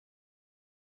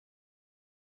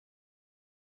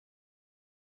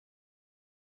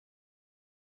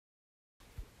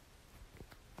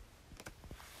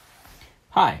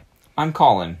Hi, I'm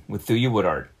Colin with Thuya Wood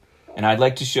Art, and I'd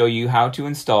like to show you how to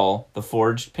install the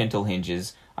forged pintle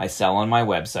hinges I sell on my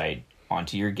website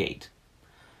onto your gate.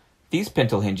 These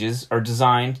pintle hinges are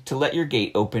designed to let your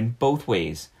gate open both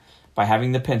ways by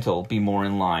having the pintle be more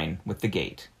in line with the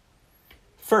gate.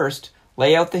 First,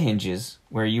 lay out the hinges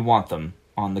where you want them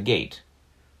on the gate.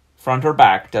 Front or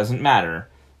back doesn't matter,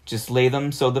 just lay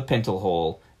them so the pintle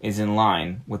hole is in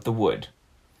line with the wood,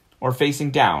 or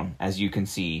facing down, as you can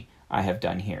see I have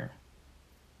done here.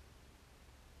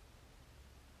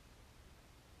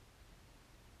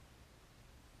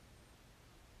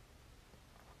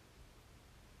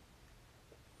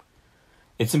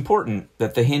 It's important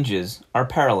that the hinges are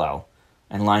parallel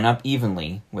and line up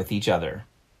evenly with each other.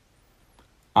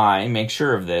 I make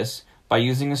sure of this by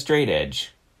using a straight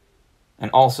edge and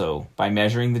also by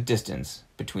measuring the distance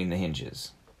between the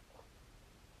hinges.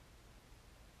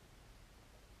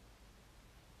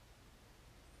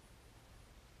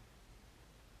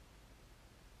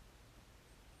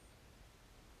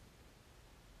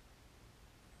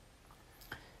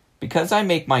 Because I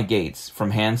make my gates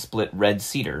from hand-split red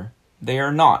cedar, they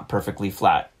are not perfectly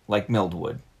flat like milled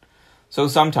wood. So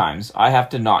sometimes I have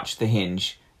to notch the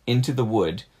hinge into the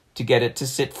wood to get it to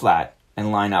sit flat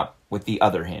and line up with the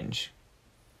other hinge.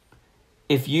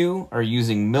 If you are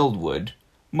using milled wood,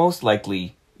 most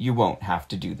likely you won't have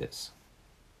to do this.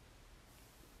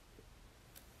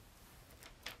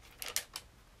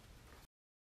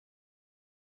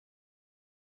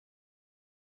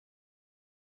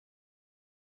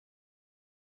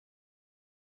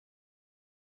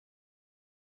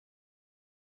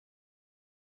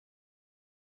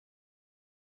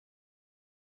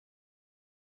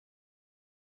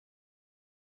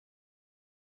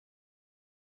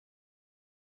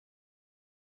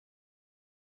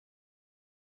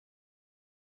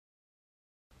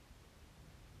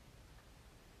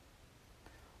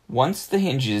 Once the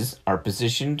hinges are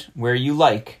positioned where you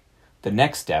like, the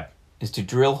next step is to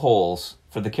drill holes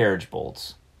for the carriage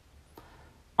bolts.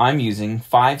 I'm using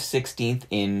 5/16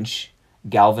 inch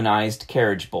galvanized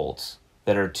carriage bolts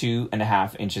that are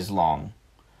 2.5 inches long.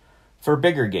 For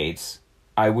bigger gates,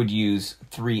 I would use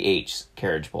 3/8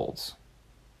 carriage bolts.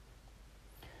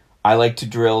 I like to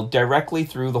drill directly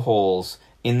through the holes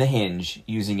in the hinge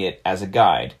using it as a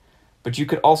guide, but you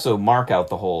could also mark out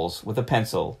the holes with a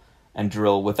pencil and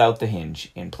drill without the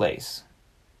hinge in place.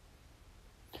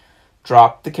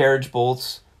 Drop the carriage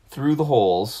bolts through the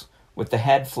holes with the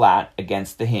head flat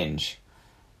against the hinge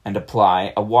and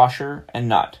apply a washer and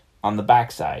nut on the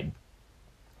backside,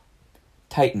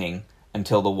 tightening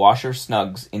until the washer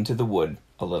snugs into the wood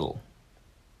a little.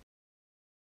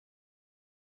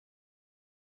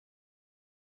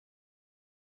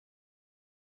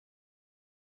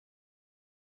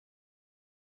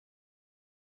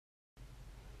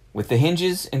 With the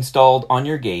hinges installed on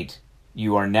your gate,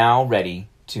 you are now ready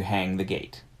to hang the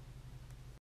gate.